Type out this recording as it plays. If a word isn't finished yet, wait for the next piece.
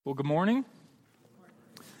Well, good morning.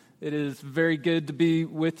 It is very good to be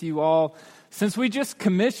with you all. Since we just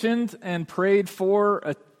commissioned and prayed for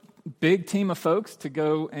a big team of folks to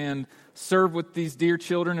go and serve with these dear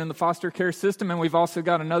children in the foster care system, and we've also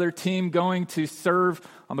got another team going to serve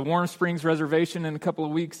on the Warm Springs Reservation in a couple of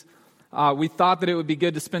weeks, we thought that it would be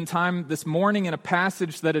good to spend time this morning in a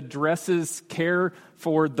passage that addresses care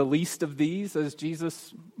for the least of these, as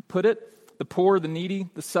Jesus put it, the poor, the needy,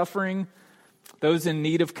 the suffering, those in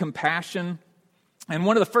need of compassion. And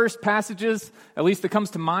one of the first passages, at least that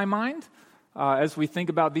comes to my mind, as we think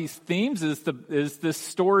about these themes, is this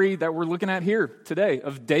story that we're looking at here today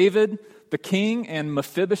of David, the king, and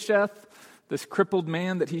Mephibosheth, this crippled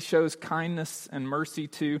man that he shows kindness and mercy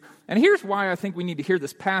to. And here's why I think we need to hear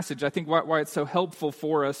this passage. I think why it's so helpful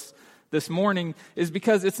for us this morning is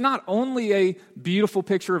because it's not only a beautiful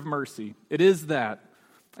picture of mercy. It is that,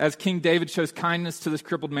 as King David shows kindness to this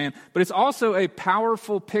crippled man, but it's also a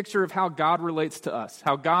powerful picture of how God relates to us,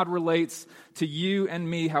 how God relates to you and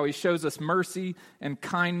me, how he shows us mercy and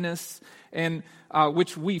kindness, and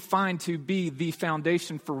which we find to be the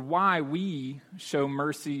foundation for why we show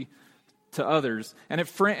mercy to others. And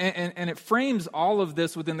it frames all of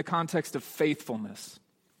this within the context of faithfulness,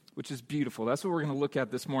 which is beautiful. That's what we're going to look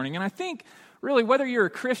at this morning. And I think, really, whether you're a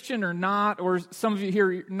Christian or not, or some of you here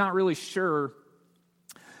are not really sure,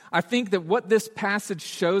 I think that what this passage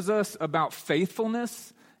shows us about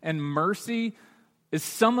faithfulness and mercy is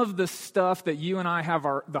some of the stuff that you and I have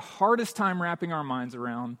the hardest time wrapping our minds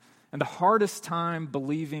around and the hardest time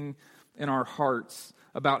believing in our hearts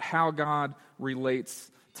about how God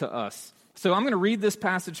relates to us. So I'm going to read this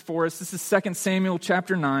passage for us. This is 2 Samuel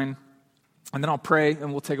chapter 9, and then I'll pray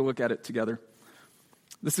and we'll take a look at it together.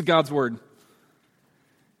 This is God's word.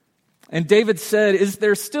 And David said, "Is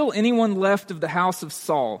there still anyone left of the house of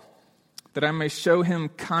Saul, that I may show him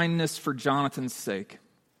kindness for Jonathan's sake?"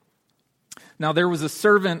 Now there was a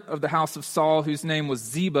servant of the house of Saul whose name was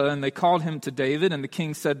Ziba, and they called him to David, and the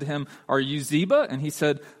king said to him, "Are you Ziba?" And he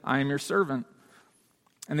said, "I am your servant."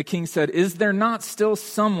 And the king said, "Is there not still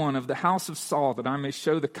someone of the house of Saul, that I may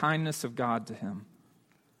show the kindness of God to him?"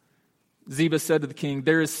 Ziba said to the king,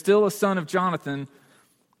 "There is still a son of Jonathan.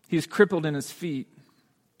 He is crippled in his feet."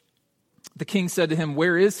 The king said to him,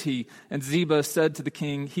 "Where is he?" And Ziba said to the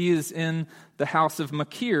king, "He is in the house of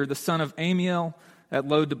Machir, the son of Amiel, at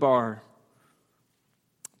Lo-debar."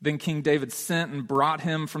 Then King David sent and brought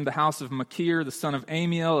him from the house of Machir, the son of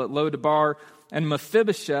Amiel, at Lo-debar. And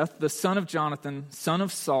Mephibosheth, the son of Jonathan, son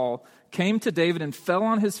of Saul, came to David and fell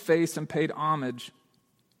on his face and paid homage.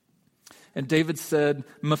 And David said,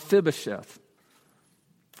 "Mephibosheth."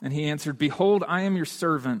 And he answered, "Behold, I am your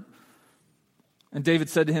servant." And David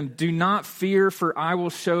said to him, "Do not fear, for I will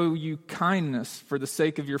show you kindness for the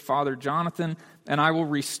sake of your father Jonathan, and I will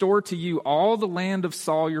restore to you all the land of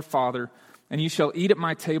Saul your father, and you shall eat at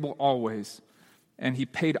my table always." And he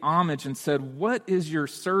paid homage and said, "What is your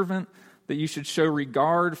servant that you should show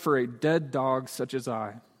regard for a dead dog such as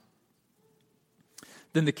I?"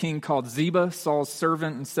 Then the king called Ziba, Saul's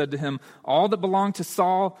servant, and said to him, "All that belonged to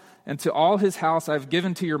Saul and to all his house I have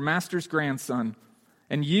given to your master's grandson.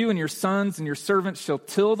 And you and your sons and your servants shall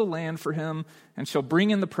till the land for him and shall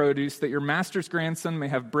bring in the produce, that your master's grandson may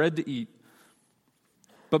have bread to eat.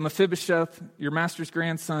 But Mephibosheth, your master's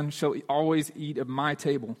grandson, shall always eat at my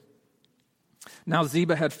table." Now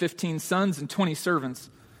Ziba had 15 sons and 20 servants.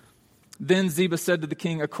 Then Ziba said to the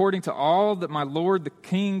king, "According to all that my lord the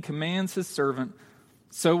king commands his servant,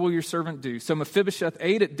 so will your servant do." So Mephibosheth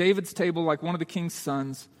ate at David's table like one of the king's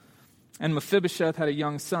sons. And Mephibosheth had a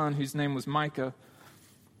young son whose name was Micah.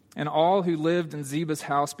 And all who lived in Ziba's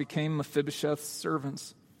house became Mephibosheth's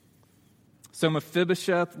servants. So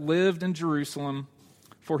Mephibosheth lived in Jerusalem,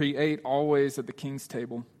 for he ate always at the king's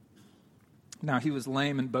table. Now he was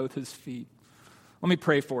lame in both his feet. Let me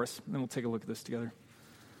pray for us, and then we'll take a look at this together.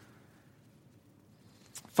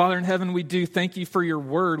 Father in heaven, we do thank you for your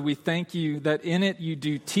word. We thank you that in it you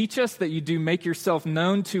do teach us, that you do make yourself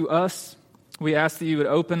known to us. We ask that you would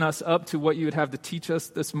open us up to what you would have to teach us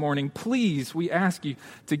this morning. Please, we ask you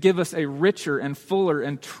to give us a richer and fuller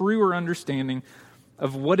and truer understanding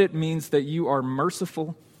of what it means that you are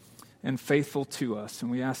merciful and faithful to us.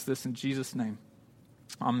 And we ask this in Jesus' name.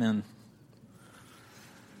 Amen.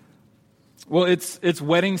 Well, it's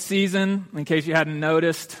wedding season, in case you hadn't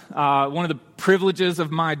noticed. One of the privileges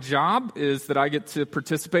of my job is that I get to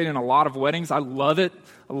participate in a lot of weddings. I love it.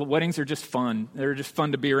 Weddings are just fun. They're just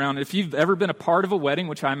fun to be around. If you've ever been a part of a wedding,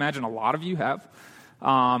 which I imagine a lot of you have,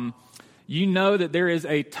 you know that there is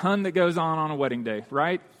a ton that goes on a wedding day,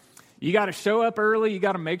 right? You got to show up early. You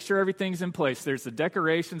got to make sure everything's in place. There's the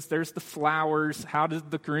decorations. There's the flowers. How does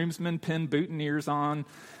the groomsman pin boutonnieres on?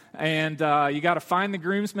 And you got to find the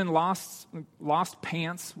groomsman lost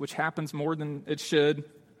pants, which happens more than it should.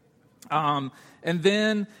 And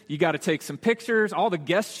then you got to take some pictures. All the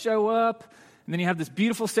guests show up. And then you have this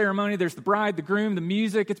beautiful ceremony. There's the bride, the groom, the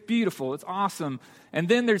music. It's beautiful. It's awesome. And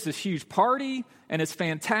then there's this huge party, and it's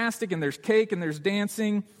fantastic, and there's cake, and there's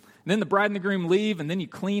dancing. And then the bride and the groom leave, and then you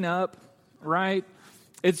clean up, right?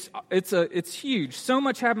 It's huge. So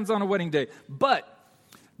much happens on a wedding day. But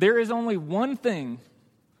there is only one thing,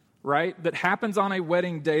 right, that happens on a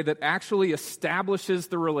wedding day that actually establishes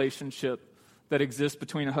the relationship that exists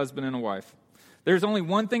between a husband and a wife. There's only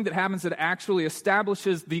one thing that happens that actually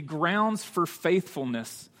establishes the grounds for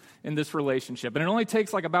faithfulness in this relationship. And it only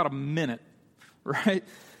takes like about a minute, right?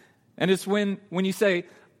 And it's when you say,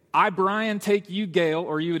 I, Brian, take you, Gail,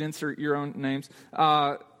 or you would insert your own names,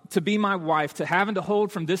 to be my wife, to have and to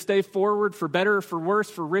hold from this day forward, for better or for worse,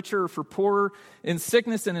 for richer or for poorer, in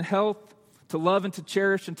sickness and in health, to love and to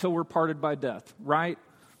cherish until we're parted by death, right?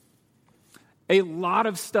 A lot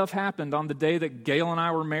of stuff happened on the day that Gail and I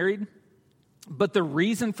were married. But the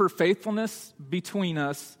reason for faithfulness between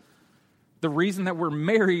us, the reason that we're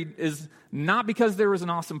married, is not because there was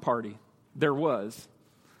an awesome party. There was.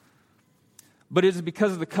 But it is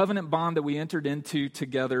because of the covenant bond that we entered into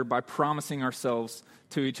together by promising ourselves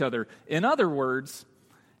to each other. In other words,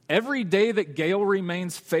 every day that Gail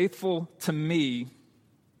remains faithful to me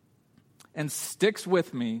and sticks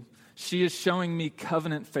with me, she is showing me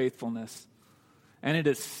covenant faithfulness. And it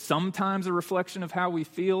is sometimes a reflection of how we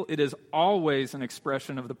feel. It is always an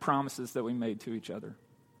expression of the promises that we made to each other,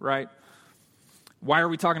 right? Why are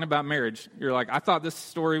we talking about marriage? You're like, I thought this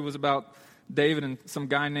story was about David and some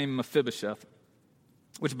guy named Mephibosheth,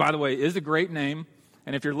 which, by the way, is a great name.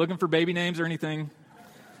 And if you're looking for baby names or anything,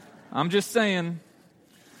 I'm just saying.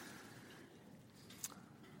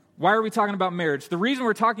 Why are we talking about marriage? The reason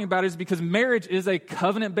we're talking about it is because marriage is a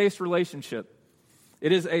covenant-based relationship.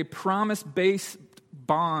 It is a promise-based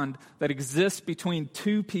bond that exists between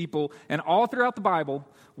two people. And all throughout the Bible,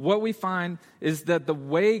 what we find is that the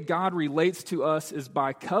way God relates to us is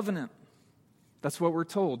by covenant. That's what we're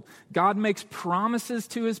told. God makes promises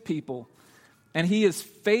to his people, and he is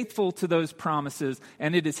faithful to those promises.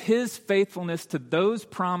 And it is his faithfulness to those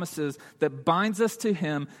promises that binds us to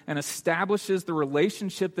him and establishes the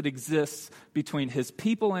relationship that exists between his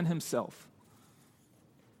people and himself.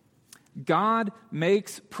 God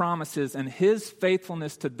makes promises, and his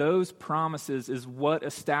faithfulness to those promises is what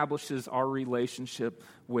establishes our relationship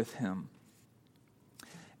with him.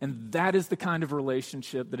 And that is the kind of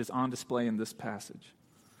relationship that is on display in this passage.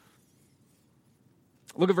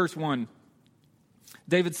 Look at verse 1.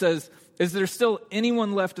 David says, "Is there still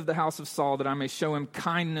anyone left of the house of Saul that I may show him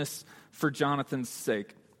kindness for Jonathan's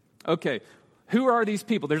sake?" Okay. Who are these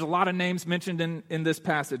people? There's a lot of names mentioned in this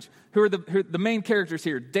passage. Who are the main characters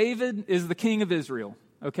here? David is the king of Israel,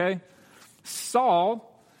 okay?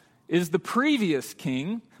 Saul is the previous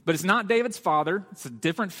king, but it's not David's father. It's a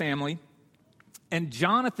different family. And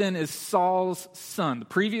Jonathan is Saul's son, the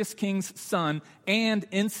previous king's son, and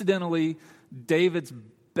incidentally, David's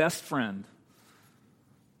best friend.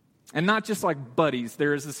 And not just like buddies.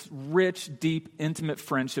 There is this rich, deep, intimate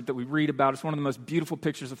friendship that we read about. It's one of the most beautiful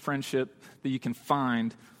pictures of friendship that you can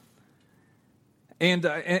find. And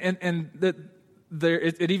that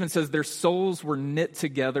it even says their souls were knit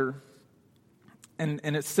together. And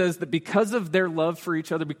it says that because of their love for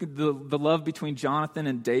each other, the love between Jonathan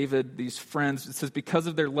and David, these friends, it says because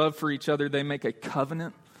of their love for each other, they make a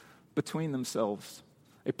covenant between themselves.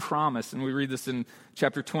 A promise, and we read this in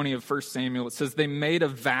chapter 20 of 1 Samuel. It says, they made a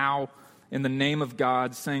vow in the name of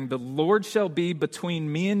God, saying, the Lord shall be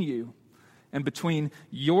between me and you, and between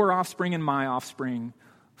your offspring and my offspring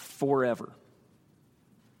forever.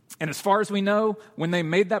 And as far as we know, when they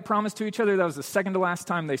made that promise to each other, that was the second to last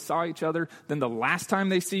time they saw each other. Then the last time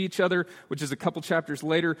they see each other, which is a couple chapters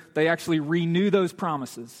later, they actually renew those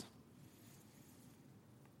promises.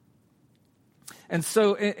 And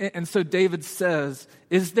so David says,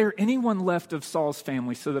 is there anyone left of Saul's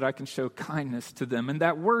family so that I can show kindness to them? And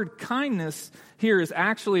that word kindness here is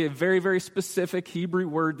actually a very, very specific Hebrew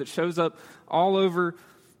word that shows up all over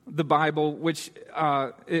the Bible, which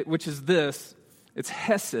is this. It's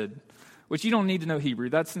hesed, which you don't need to know Hebrew.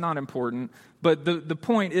 That's not important. But the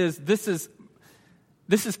point is, this is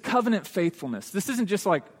covenant faithfulness. This isn't just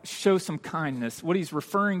like show some kindness. What he's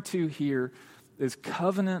referring to here is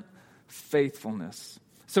covenant faithfulness.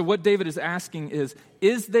 So what David is asking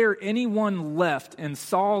is there anyone left in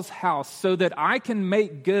Saul's house so that I can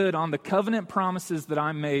make good on the covenant promises that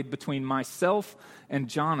I made between myself and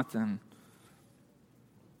Jonathan?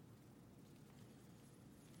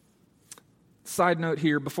 Side note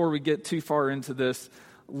here, before we get too far into this,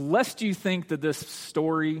 lest you think that this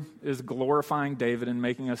story is glorifying David and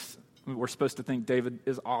we're supposed to think David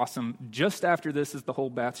is awesome. Just after this is the whole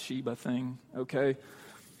Bathsheba thing, okay?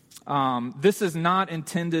 This is not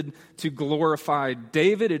intended to glorify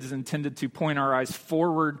David. It is intended to point our eyes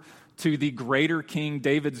forward to the greater king,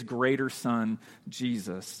 David's greater son,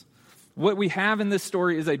 Jesus. What we have in this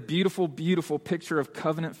story is a beautiful, beautiful picture of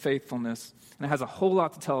covenant faithfulness. And it has a whole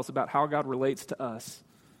lot to tell us about how God relates to us,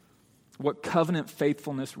 what covenant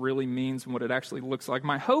faithfulness really means and what it actually looks like.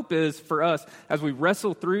 My hope is for us, as we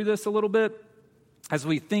wrestle through this a little bit, as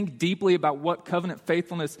we think deeply about what covenant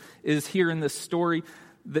faithfulness is here in this story,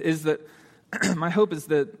 is that my hope is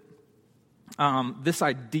that this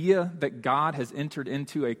idea that God has entered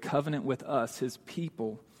into a covenant with us, his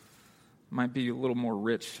people, might be a little more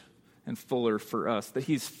rich and fuller for us, that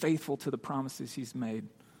he's faithful to the promises he's made.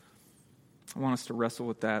 I want us to wrestle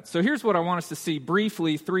with that. So here's what I want us to see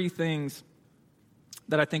briefly, 3 things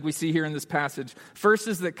that I think we see here in this passage. First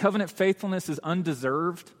is that covenant faithfulness is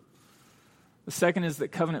undeserved. The second is that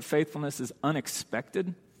covenant faithfulness is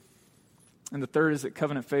unexpected. And the third is that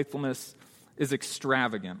covenant faithfulness is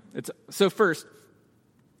extravagant. So first,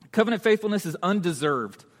 covenant faithfulness is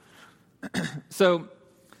undeserved. So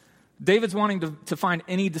David's wanting to find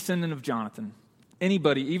any descendant of Jonathan.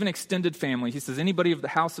 Anybody, even extended family. He says anybody of the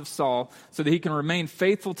house of Saul, so that he can remain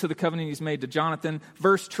faithful to the covenant he's made to Jonathan.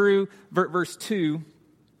 Verse 2,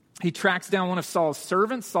 he tracks down one of Saul's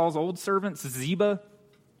servants, Saul's old servants, Ziba.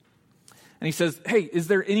 And he says, hey, is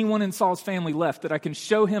there anyone in Saul's family left that I can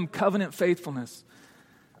show him covenant faithfulness?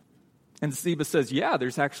 And Ziba says, yeah,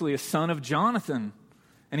 there's actually a son of Jonathan,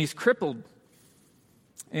 and he's crippled.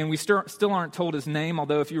 And we still aren't told his name,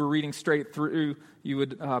 although if you were reading straight through, you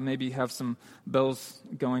would maybe have some bells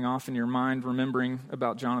going off in your mind, remembering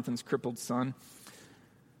about Jonathan's crippled son.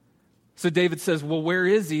 So David says, well, where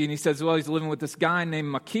is he? And he says, well, he's living with this guy named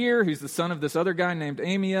Machir, who's the son of this other guy named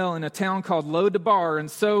Amiel, in a town called Lo-Debar.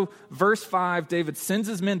 And so, verse 5, David sends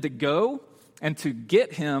his men to go and to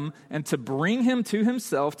get him and to bring him to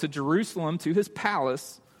himself, to Jerusalem, to his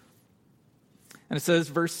palace. And it says,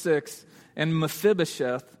 verse 6, and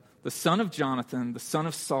Mephibosheth, the son of Jonathan, the son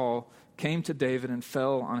of Saul, came to David and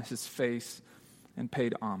fell on his face and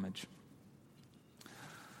paid homage.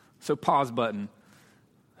 So pause button.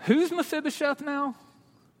 Who's Mephibosheth now?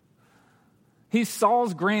 He's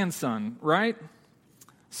Saul's grandson, right?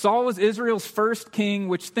 Saul was Israel's first king,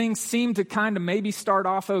 which things seemed to kind of maybe start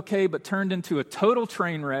off okay, but turned into a total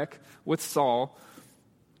train wreck with Saul.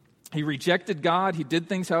 He rejected God. He did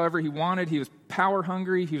things however he wanted. He was power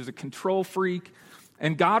hungry. He was a control freak.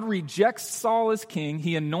 And God rejects Saul as king.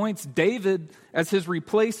 He anoints David as his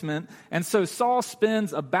replacement. And so Saul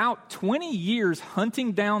spends about 20 years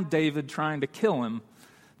hunting down David, trying to kill him.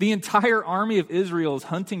 The entire army of Israel is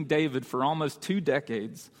hunting David for almost 2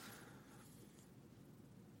 decades.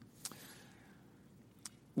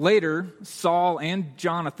 Later, Saul and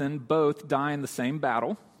Jonathan both die in the same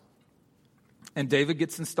battle. And David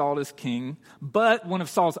gets installed as king. But one of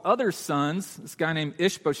Saul's other sons, this guy named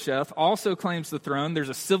Ishbosheth, also claims the throne. There's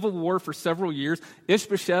a civil war for several years.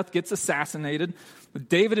 Ishbosheth gets assassinated. But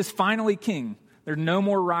David is finally king. There are no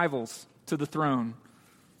more rivals to the throne.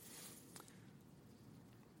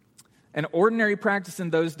 An ordinary practice in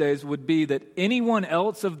those days would be that anyone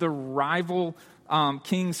else of the rival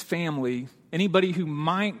king's family, anybody who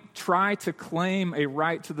might try to claim a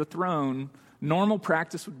right to the throne, normal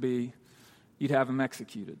practice would be you'd have him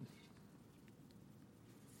executed.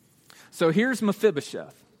 So here's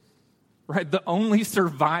Mephibosheth, right? The only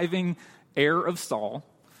surviving heir of Saul,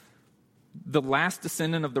 the last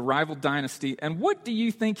descendant of the rival dynasty. And what do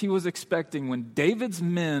you think he was expecting when David's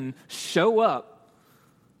men show up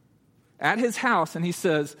at his house and they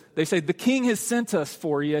say, the king has sent us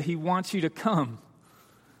for you. He wants you to come.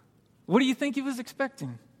 What do you think he was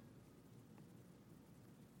expecting?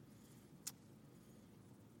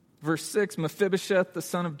 Verse 6, Mephibosheth, the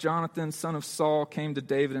son of Jonathan, son of Saul, came to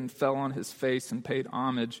David and fell on his face and paid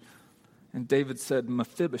homage. And David said,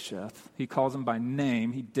 Mephibosheth. He calls him by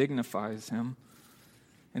name. He dignifies him.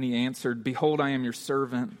 And he answered, behold, I am your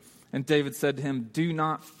servant. And David said to him, do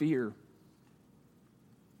not fear,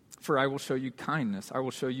 for I will show you kindness. I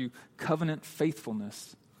will show you covenant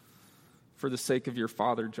faithfulness for the sake of your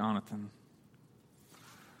father Jonathan.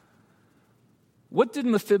 What did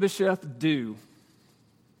Mephibosheth do?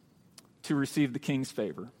 to receive the king's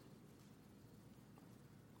favor?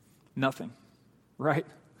 Nothing, right?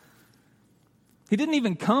 He didn't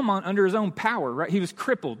even come under his own power, right? He was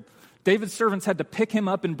crippled. David's servants had to pick him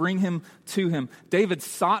up and bring him to him. David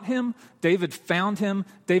sought him. David found him.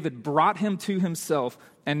 David brought him to himself.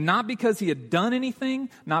 And not because he had done anything,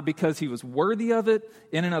 not because he was worthy of it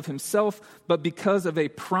in and of himself, but because of a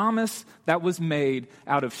promise that was made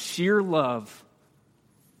out of sheer love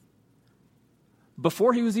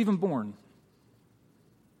before he was even born.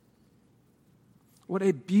 What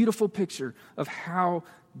a beautiful picture of how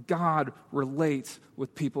God relates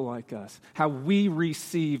with people like us, how we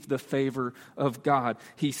receive the favor of God.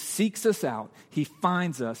 He seeks us out. He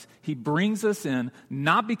finds us. He brings us in,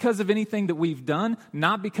 not because of anything that we've done,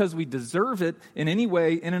 not because we deserve it in any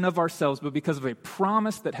way in and of ourselves, but because of a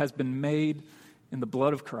promise that has been made in the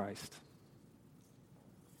blood of Christ.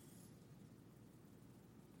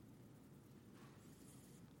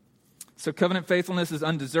 So covenant faithfulness is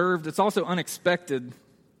undeserved. It's also unexpected.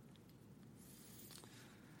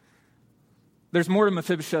 There's more to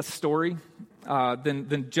Mephibosheth's story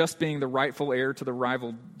than just being the rightful heir to the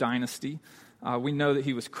rival dynasty. We know that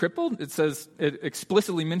he was crippled. It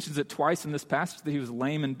explicitly mentions it twice in this passage that he was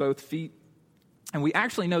lame in both feet. And we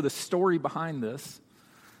actually know the story behind this.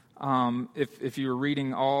 If you were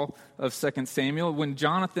reading all of 2 Samuel, when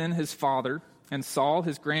Jonathan, his father, and Saul,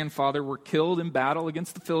 his grandfather, were killed in battle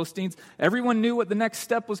against the Philistines, everyone knew what the next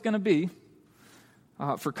step was going to be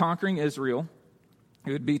for conquering Israel.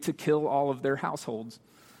 It would be to kill all of their households.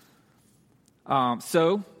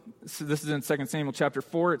 So this is in 2 Samuel chapter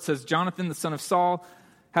 4. It says, Jonathan, the son of Saul,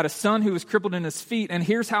 had a son who was crippled in his feet. And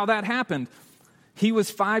here's how that happened. He was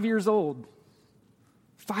 5 years old.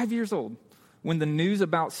 5 years old. When the news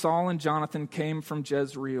about Saul and Jonathan came from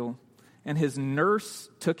Jezreel. And his nurse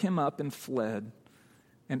took him up and fled.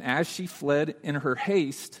 And as she fled in her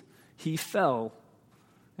haste, he fell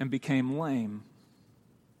and became lame.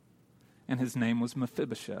 And his name was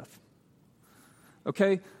Mephibosheth.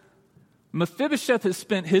 Okay? Mephibosheth has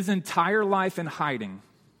spent his entire life in hiding.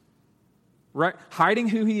 Right? Hiding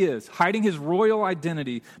who he is, hiding his royal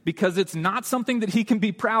identity, because it's not something that he can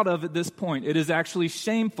be proud of at this point. It is actually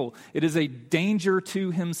shameful. It is a danger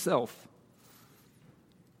to himself.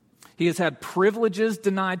 He has had privileges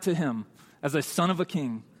denied to him as a son of a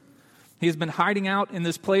king. He has been hiding out in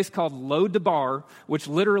this place called Lo-Debar, which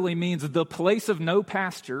literally means the place of no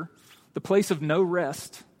pasture, the place of no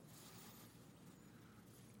rest.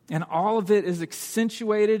 And all of it is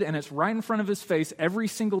accentuated, and it's right in front of his face every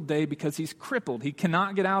single day because he's crippled. He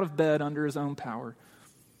cannot get out of bed under his own power.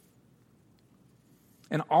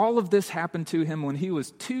 And all of this happened to him when he was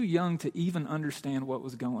too young to even understand what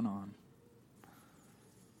was going on.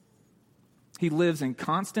 He lives in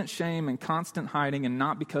constant shame and constant hiding, and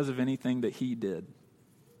not because of anything that he did.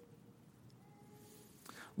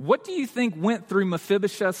 What do you think went through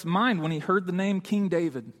Mephibosheth's mind when he heard the name King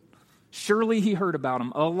David? Surely he heard about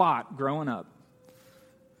him a lot growing up.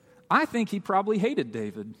 I think he probably hated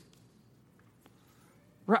David.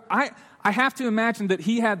 I have to imagine that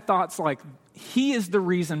he had thoughts like, he is the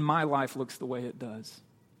reason my life looks the way it does.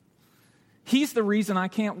 He's the reason I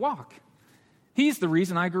can't walk. He's the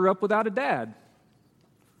reason I grew up without a dad.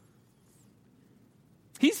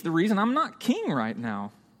 He's the reason I'm not king right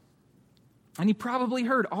now. And he probably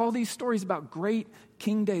heard all these stories about great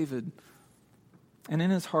King David. And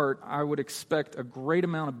in his heart, I would expect a great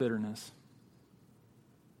amount of bitterness.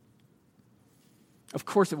 Of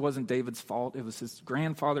course, it wasn't David's fault. It was his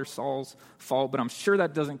grandfather Saul's fault. But I'm sure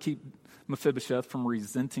that doesn't keep Mephibosheth from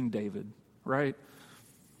resenting David, right?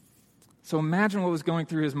 So imagine what was going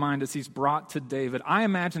through his mind as he's brought to David. I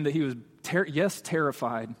imagine that he was,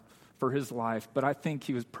 terrified for his life, but I think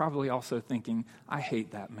he was probably also thinking, I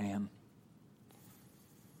hate that man.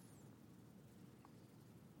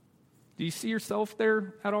 Do you see yourself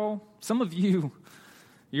there at all? Some of you,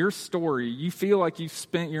 your story, you feel like you've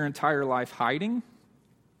spent your entire life hiding.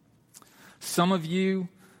 Some of you,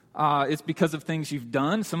 it's because of things you've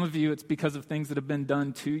done. Some of you, it's because of things that have been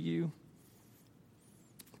done to you.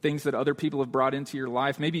 Things that other people have brought into your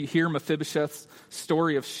life. Maybe you hear Mephibosheth's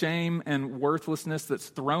story of shame and worthlessness that's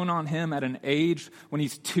thrown on him at an age when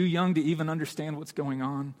he's too young to even understand what's going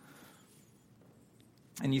on.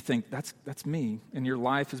 And you think, that's me. And your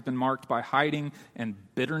life has been marked by hiding and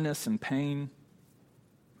bitterness and pain.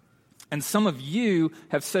 And some of you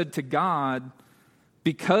have said to God,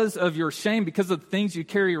 because of your shame, because of the things you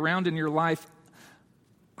carry around in your life,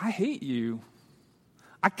 I hate you.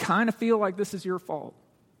 I kind of feel like this is your fault.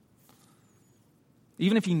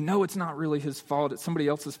 Even if you know it's not really his fault, it's somebody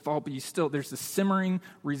else's fault, but there's a simmering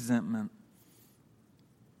resentment.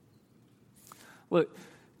 Look,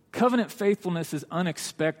 covenant faithfulness is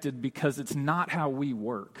unexpected because it's not how we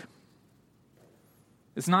work.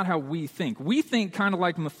 It's not how we think. We think kind of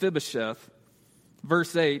like Mephibosheth.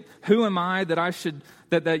 Verse 8, who am I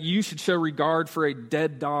that you should show regard for a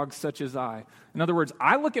dead dog such as I? In other words,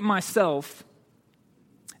 I look at myself,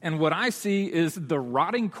 and what I see is the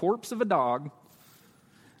rotting corpse of a dog.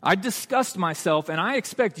 I disgust myself, and I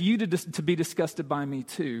expect you to be disgusted by me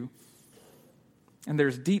too. And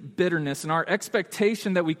there's deep bitterness, and our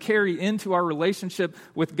expectation that we carry into our relationship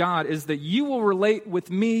with God is that you will relate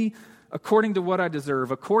with me according to what I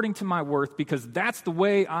deserve, according to my worth, because that's the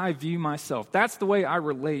way I view myself. That's the way I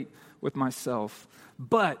relate with myself.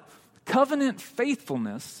 But covenant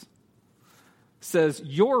faithfulness says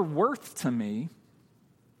your worth to me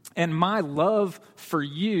and my love for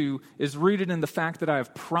you is rooted in the fact that I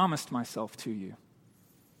have promised myself to you.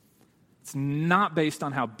 It's not based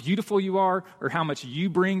on how beautiful you are or how much you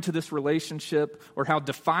bring to this relationship or how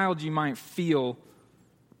defiled you might feel.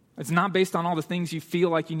 It's not based on all the things you feel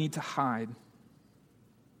like you need to hide.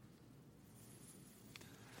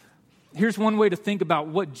 Here's one way to think about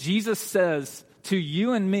what Jesus says to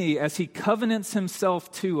you and me as he covenants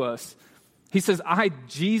himself to us. He says, I,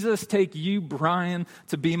 Jesus, take you, Brian,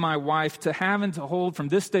 to be my wife, to have and to hold from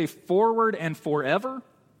this day forward and forever,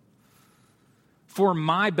 for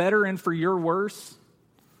my better and for your worse,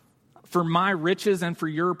 for my riches and for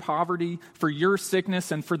your poverty, for your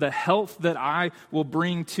sickness and for the health that I will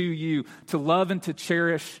bring to you, to love and to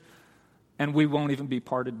cherish, and we won't even be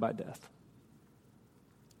parted by death.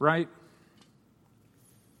 Right?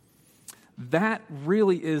 That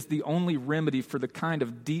really is the only remedy for the kind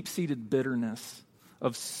of deep-seated bitterness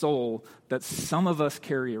of soul that some of us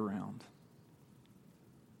carry around.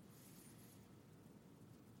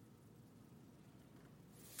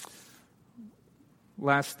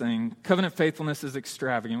 Last thing, covenant faithfulness is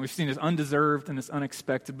extravagant. We've seen it's undeserved and it's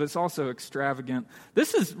unexpected, but it's also extravagant.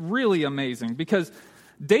 This is really amazing because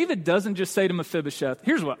David doesn't just say to Mephibosheth,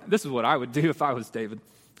 this is what I would do if I was David.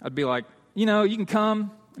 I'd be like, you can come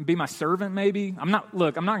and be my servant maybe. I'm not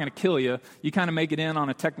going to kill you. You kind of make it in on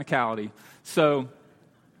a technicality. So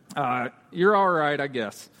you're all right, I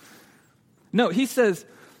guess. No, he says,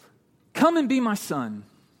 come and be my son.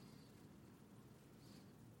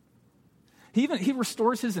 He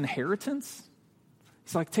restores his inheritance.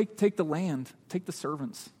 He's like, take the land, take the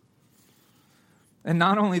servants. And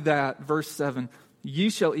not only that, verse 7, you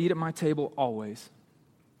shall eat at my table always.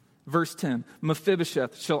 Verse 10,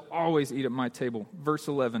 Mephibosheth shall always eat at my table. Verse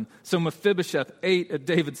 11, so Mephibosheth ate at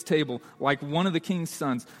David's table like one of the king's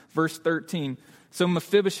sons. Verse 13, so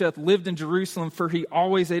Mephibosheth lived in Jerusalem, for he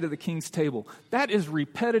always ate at the king's table. That is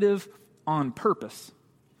repetitive on purpose.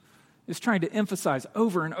 Is trying to emphasize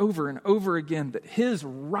over and over and over again that his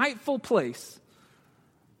rightful place,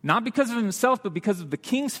 not because of himself, but because of the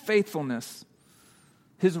king's faithfulness,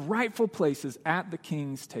 his rightful place is at the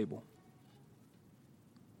king's table.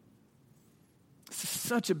 This is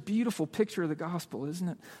such a beautiful picture of the gospel, isn't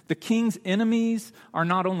it? The king's enemies are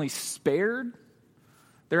not only spared,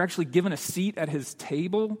 they're actually given a seat at his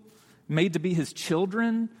table, made to be his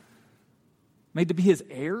children, made to be his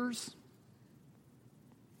heirs.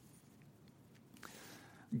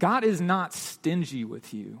 God is not stingy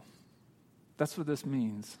with you. That's what this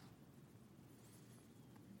means.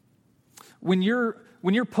 When you're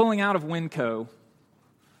pulling out of Winco,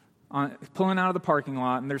 pulling out of the parking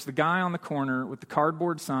lot, and there's the guy on the corner with the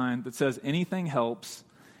cardboard sign that says anything helps,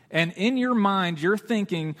 and in your mind you're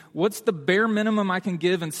thinking, what's the bare minimum I can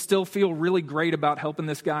give and still feel really great about helping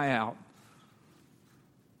this guy out?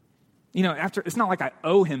 It's not like I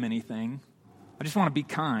owe him anything. I just want to be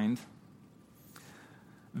kind.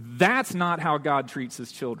 That's not how God treats his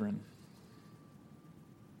children.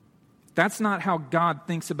 That's not how God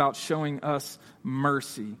thinks about showing us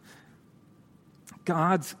mercy.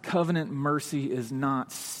 God's covenant mercy is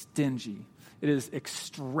not stingy. It is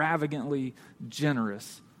extravagantly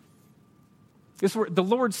generous. The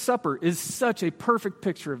Lord's Supper is such a perfect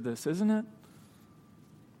picture of this, isn't it?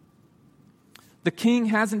 The king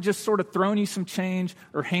hasn't just sort of thrown you some change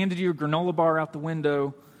or handed you a granola bar out the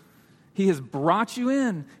window. He has brought you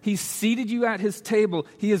in. He's seated you at his table.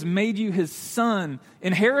 He has made you his son,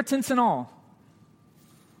 inheritance and all.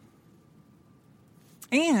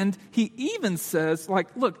 And he even says,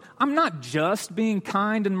 look, I'm not just being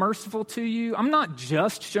kind and merciful to you. I'm not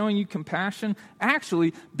just showing you compassion.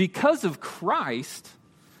 Actually, because of Christ,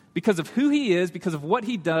 because of who he is, because of what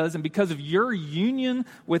he does, and because of your union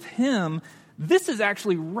with him, this is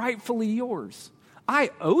actually rightfully yours. I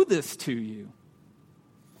owe this to you.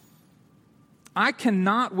 I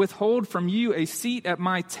cannot withhold from you a seat at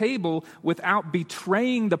my table without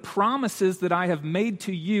betraying the promises that I have made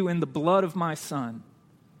to you in the blood of my son.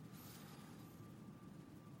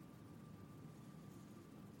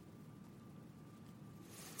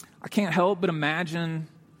 I can't help but imagine,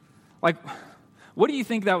 like, what do you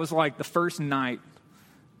think that was like the first night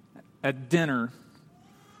at dinner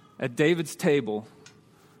at David's table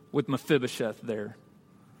with Mephibosheth there?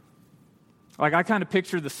 Like, I kind of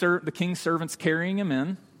picture the king's servants carrying him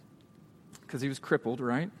in because he was crippled,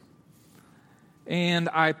 right? And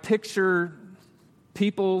I picture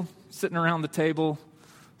people sitting around the table,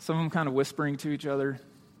 some of them kind of whispering to each other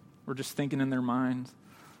or just thinking in their minds,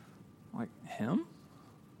 like, him?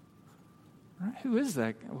 Right? Who is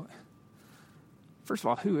that? First of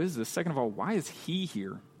all, who is this? Second of all, why is he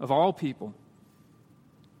here, of all people?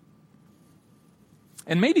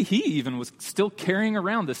 And maybe he even was still carrying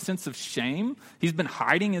around this sense of shame. He's been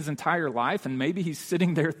hiding his entire life, and maybe he's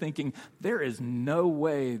sitting there thinking, there is no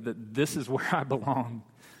way that this is where I belong.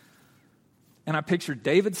 And I picture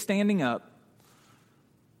David standing up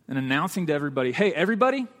and announcing to everybody, hey,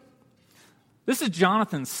 everybody, this is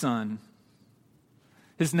Jonathan's son.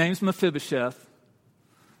 His name's Mephibosheth,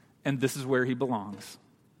 and this is where he belongs.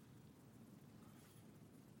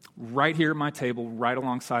 Right here at my table, right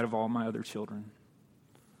alongside of all my other children.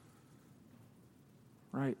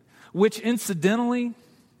 Right? Which, incidentally,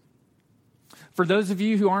 for those of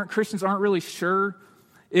you who aren't Christians, aren't really sure,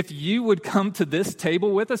 if you would come to this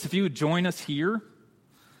table with us, if you would join us here,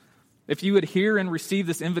 if you would hear and receive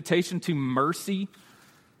this invitation to mercy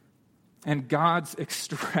and God's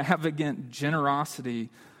extravagant generosity,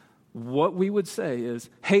 what we would say is,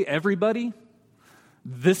 hey, everybody,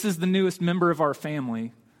 this is the newest member of our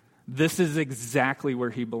family. This is exactly where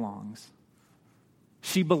he belongs.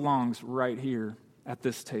 She belongs right here at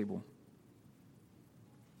this table.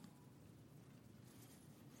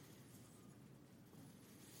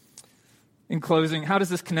 In closing, how does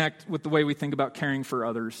this connect with the way we think about caring for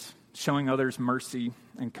others, showing others mercy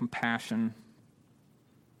and compassion?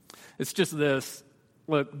 It's just this.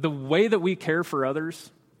 Look, the way that we care for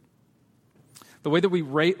others, the way that we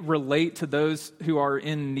relate to those who are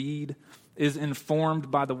in need is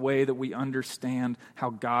informed by the way that we understand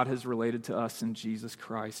how God has related to us in Jesus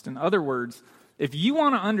Christ. In other words, if you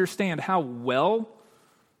want to understand how well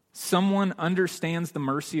someone understands the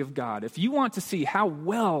mercy of God, if you want to see how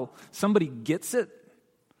well somebody gets it,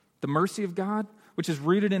 the mercy of God, which is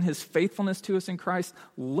rooted in his faithfulness to us in Christ,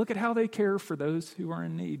 look at how they care for those who are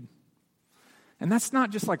in need. And that's not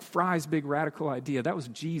just like Fry's big radical idea. That was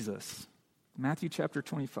Jesus. Matthew chapter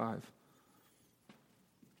 25.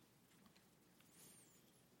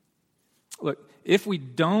 Look, if we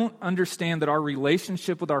don't understand that our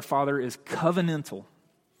relationship with our Father is covenantal,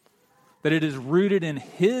 that it is rooted in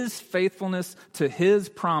his faithfulness to his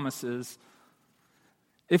promises,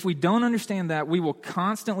 if we don't understand that, we will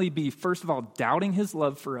constantly be, first of all, doubting his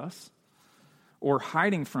love for us, or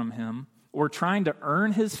hiding from him, or trying to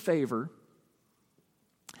earn his favor,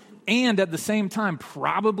 and at the same time,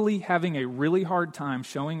 probably having a really hard time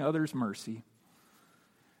showing others mercy,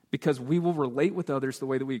 because we will relate with others the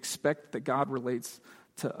way that we expect that God relates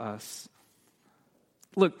to us.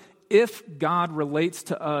 Look, if God relates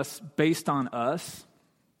to us based on us,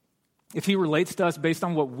 if he relates to us based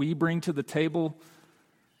on what we bring to the table,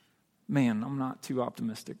 man, I'm not too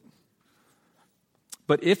optimistic.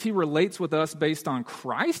 But if he relates with us based on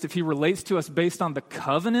Christ, if he relates to us based on the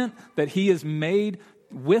covenant that he has made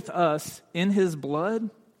with us in his blood,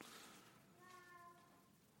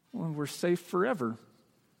 well, we're safe forever.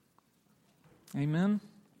 Amen?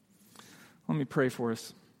 Let me pray for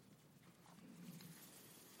us.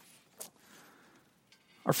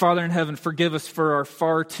 Our Father in heaven, forgive us for our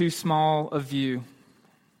far too small a view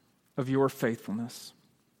of your faithfulness.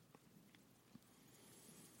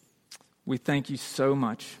 We thank you so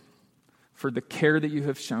much for the care that you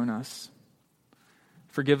have shown us.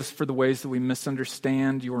 Forgive us for the ways that we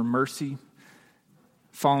misunderstand your mercy,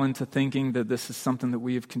 fall into thinking that this is something that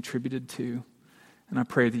we have contributed to. And I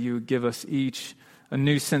pray that you would give us each a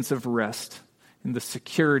new sense of rest in the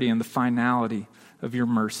security and the finality of your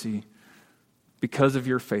mercy because of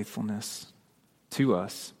your faithfulness to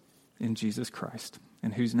us in Jesus Christ,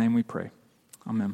 in whose name we pray. Amen.